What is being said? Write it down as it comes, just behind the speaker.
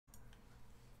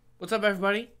What's up,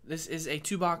 everybody? This is a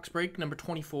two-box break, number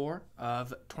 24 of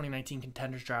 2019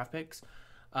 Contenders draft picks.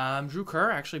 Drew Kerr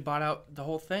actually bought out the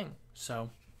whole thing. So,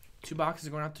 2 boxes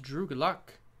going out to Drew. Good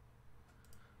luck.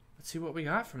 Let's see what we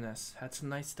got from this. Had some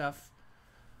nice stuff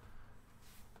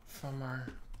from our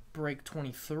break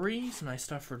 23. Some nice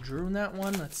stuff for Drew in that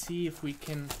one. Let's see if we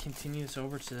can continue this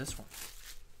over to this one.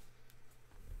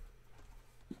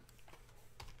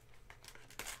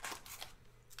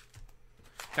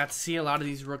 Got to see a lot of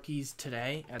these rookies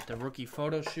today at the rookie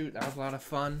photo shoot. That was a lot of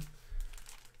fun.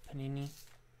 Panini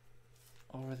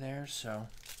over there. So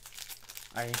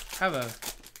I have a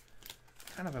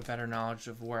kind of a better knowledge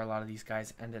of where a lot of these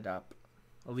guys ended up.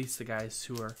 At least the guys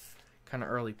who are kind of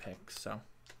early picks. So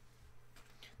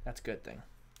that's a good thing.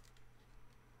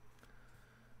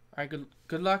 All right,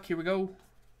 good luck. Here we go.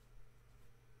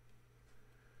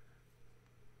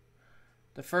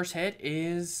 The first hit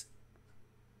is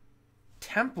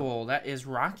Temple. That is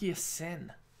Rocky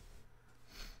Sin.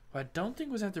 Who I don't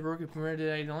think was at the rookie premiere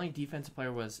today. The only defensive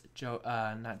player was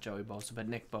not Joey Bosa, but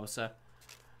Nick Bosa.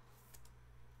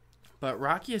 But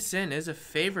Rocky Sin is a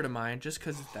favorite of mine just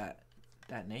because of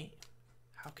that name.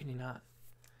 How can you not?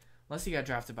 Unless he got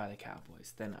drafted by the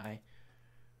Cowboys, then I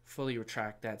fully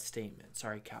retract that statement.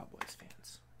 Sorry, Cowboys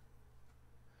fans.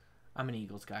 I'm an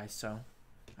Eagles guy, so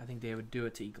I think they would do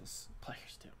it to Eagles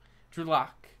players too. Drew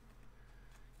Lock.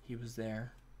 He was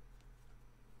there.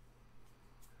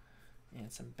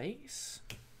 And some base.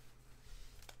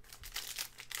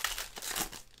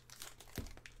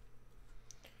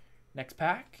 Next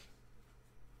pack.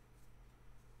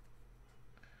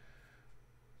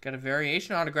 Got a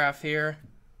variation autograph here.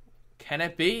 Can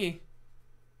it be?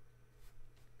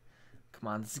 Come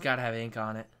on, this has got to have ink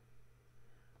on it.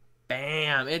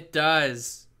 Bam, it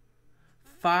does.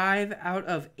 5 out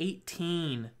of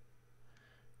 18.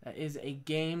 That is a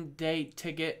game day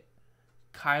ticket,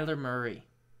 Kyler Murray.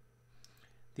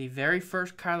 The very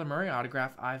first Kyler Murray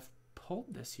autograph I've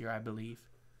pulled this year, I believe.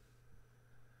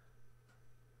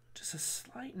 Just a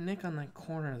slight nick on the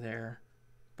corner there,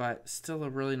 but still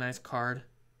a really nice card.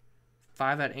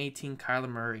 5 out of 18, Kyler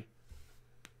Murray.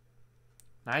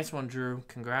 Nice one, Drew.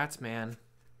 Congrats, man.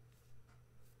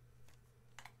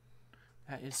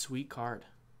 That is a sweet card.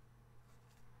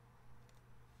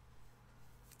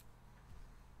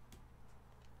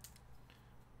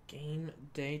 Game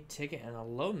day ticket, and a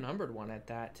low numbered one at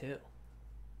that too.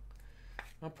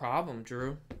 No problem,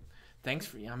 Drew. Thanks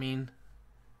for,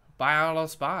 buy out all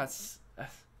spots.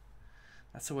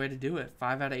 That's the way to do it.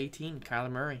 5 out of 18, Kyler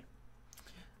Murray.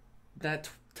 That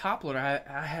top loader,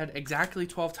 I had exactly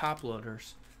 12 top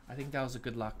loaders. I think that was a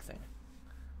good luck thing.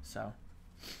 So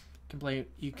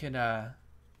you can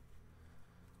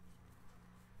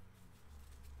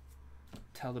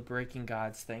tell the breaking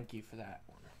gods thank you for that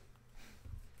one.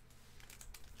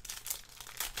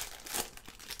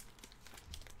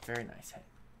 Very nice hit.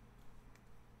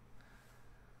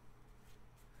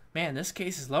 Man, this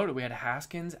case is loaded. We had a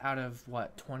Haskins out of,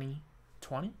 what,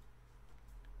 2020?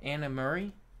 Anna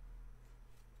Murray.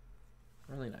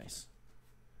 Really nice.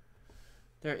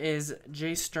 There is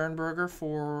Jay Sternberger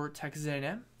for Texas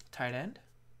A&M, tight end.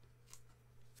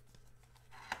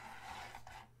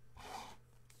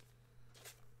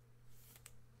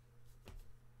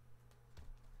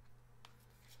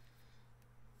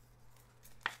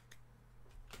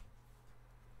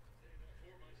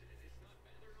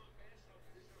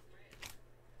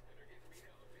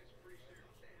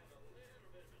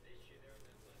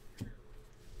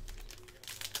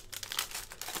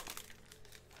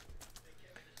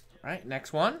 All right,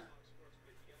 next one.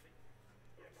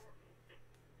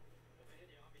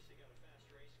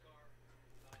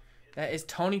 That is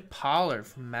Tony Pollard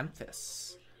from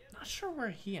Memphis. Not sure where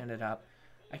he ended up.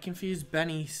 I confused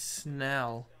Benny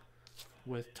Snell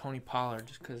with Tony Pollard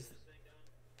just because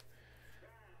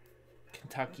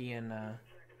Kentucky and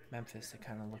Memphis, they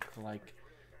kind of look alike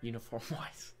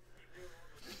uniform-wise.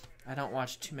 I don't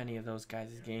watch too many of those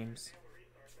guys' games.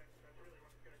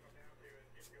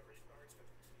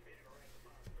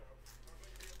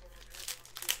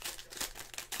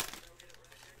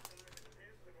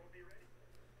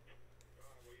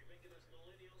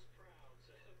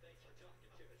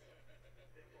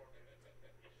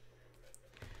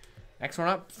 Next one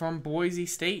up from Boise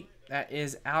State. That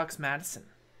is Alex Madison.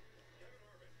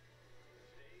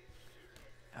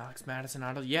 Alex Madison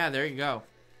auto. Yeah, there you go.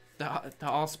 The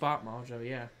all-spot mojo,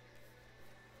 yeah.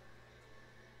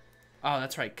 Oh,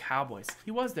 that's right, Cowboys.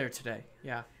 He was there today.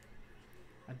 Yeah.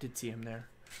 I did see him there.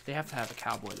 They have to have a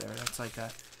Cowboy there. That's like a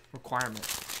requirement.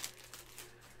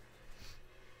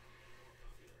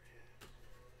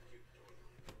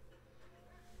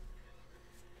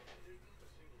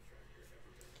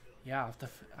 Yeah, I'll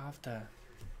have to.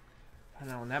 I don't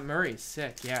know. And that Murray is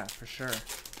sick. Yeah, for sure.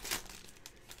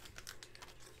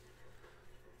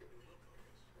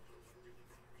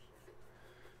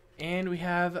 And we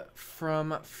have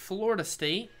from Florida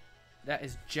State, that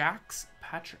is Jax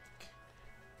Patrick.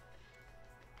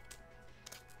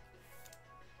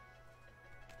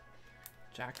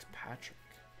 Jax Patrick.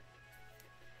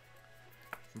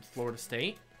 From Florida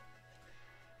State.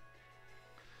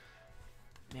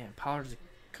 Man, Pollard's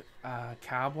a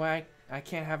Cowboy. I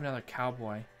can't have another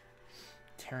Cowboy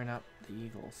tearing up the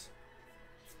Eagles.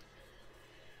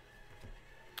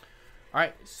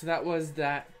 Alright, so that was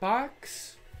that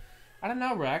box. I don't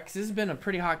know, Rex. This has been a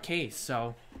pretty hot case,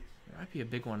 so there might be a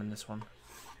big one in this one.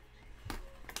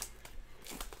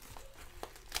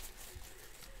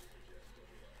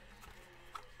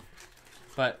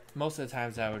 But most of the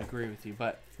times I would agree with you.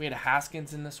 But we had a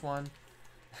Haskins in this one.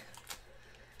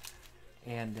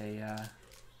 And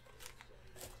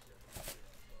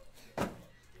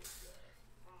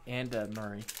a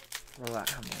Murray.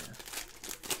 Relax, man.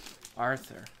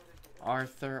 Arthur.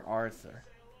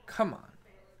 Come on.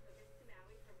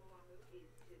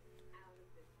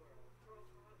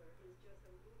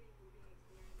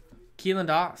 Keelan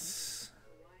Doss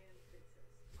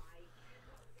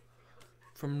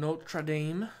from Notre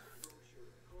Dame.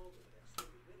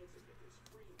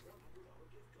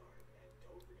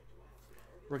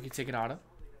 Rookie ticket auto.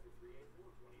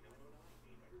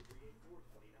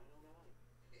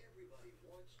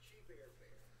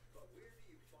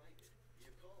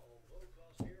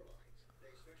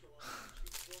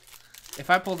 If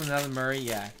I pulled another Murray,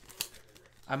 yeah,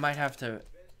 I might have to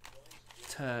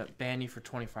ban you for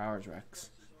 24 hours,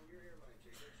 Rex.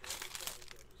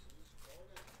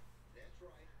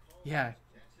 Yeah,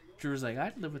 Drew's like,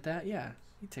 I'd live with that. Yeah,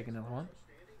 he'd take another one.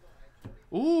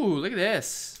 Ooh, look at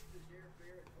this.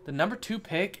 The number 2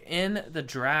 pick in the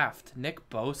draft, Nick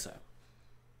Bosa.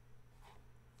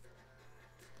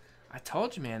 I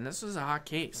told you, man, this was a hot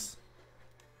case.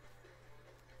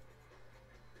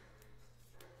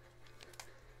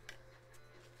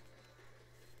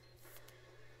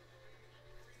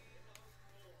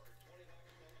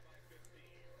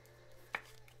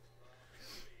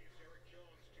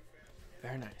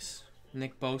 Very nice.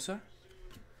 Nick Bosa.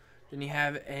 Then you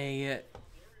have a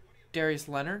Darius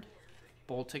Leonard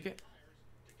bowl ticket.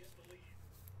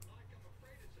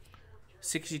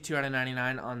 62 out of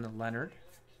 99 on the Leonard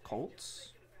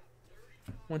Colts.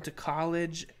 Went to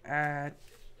college at...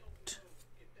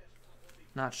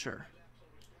 Not sure.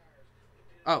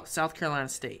 Oh, South Carolina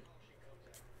State.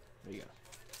 There you go.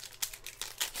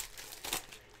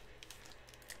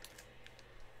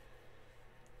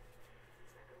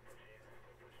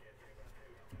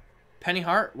 Penny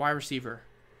Hart, wide receiver.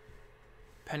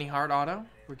 Penny Hart auto,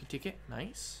 rookie ticket,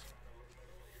 nice.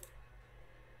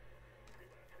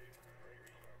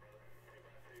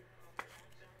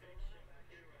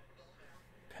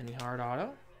 Penny Hart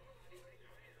auto.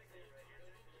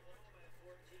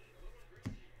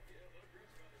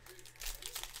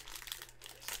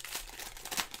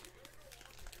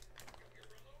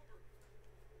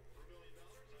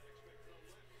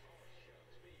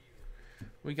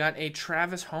 We got a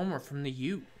Travis Homer from the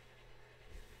U.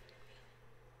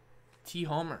 T.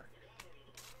 Homer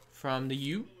from the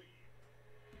U.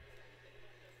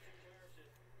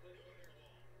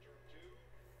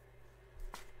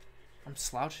 I'm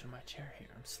slouching in my chair here.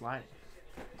 I'm sliding.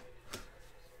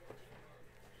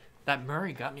 That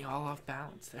Murray got me all off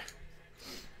balance there.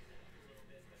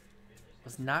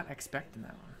 Was not expecting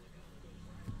that one.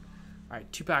 All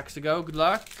right, 2 packs to go. Good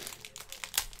luck.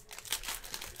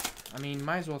 I mean,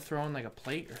 might as well throw in like a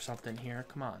plate or something here.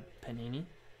 Come on, Panini.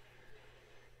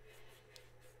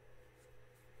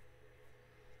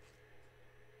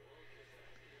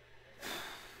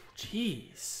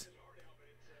 Jeez.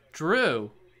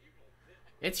 Drew.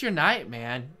 It's your night,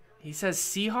 man. He says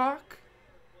Seahawk?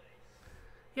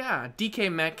 Yeah, DK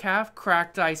Metcalf,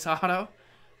 cracked ice auto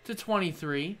to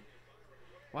 23.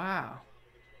 Wow.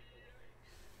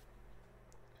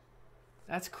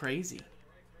 That's crazy.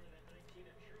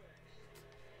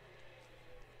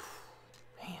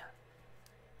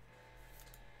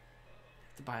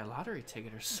 To buy a lottery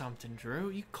ticket or something,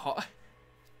 Drew. You call.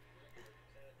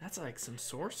 That's like some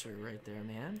sorcery right there,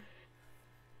 man.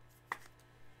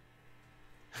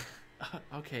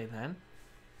 Okay, then.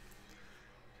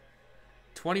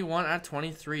 21 out of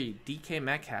 23. DK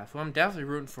Metcalf, who I'm definitely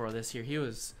rooting for this year. He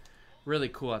was really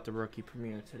cool at the rookie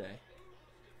premiere today.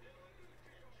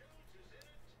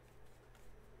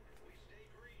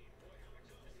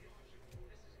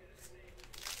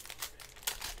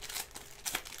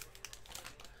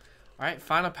 All right,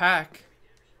 final pack.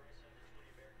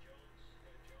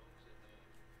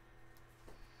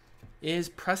 is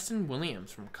Preston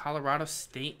Williams from Colorado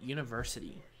State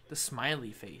University. The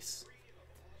smiley face.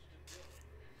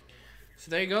 So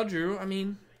there you go, Drew. I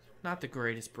mean, not the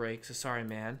greatest break, so sorry,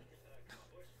 man.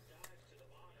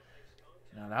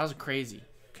 No, that was crazy.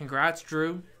 Congrats,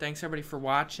 Drew. Thanks, everybody, for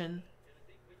watching.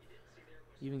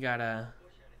 Even got a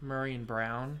Murray and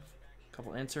Brown. A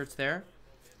couple inserts there.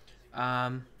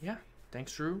 Yeah,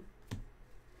 thanks, Drew.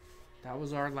 That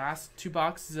was our last 2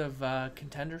 boxes of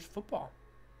Contenders football.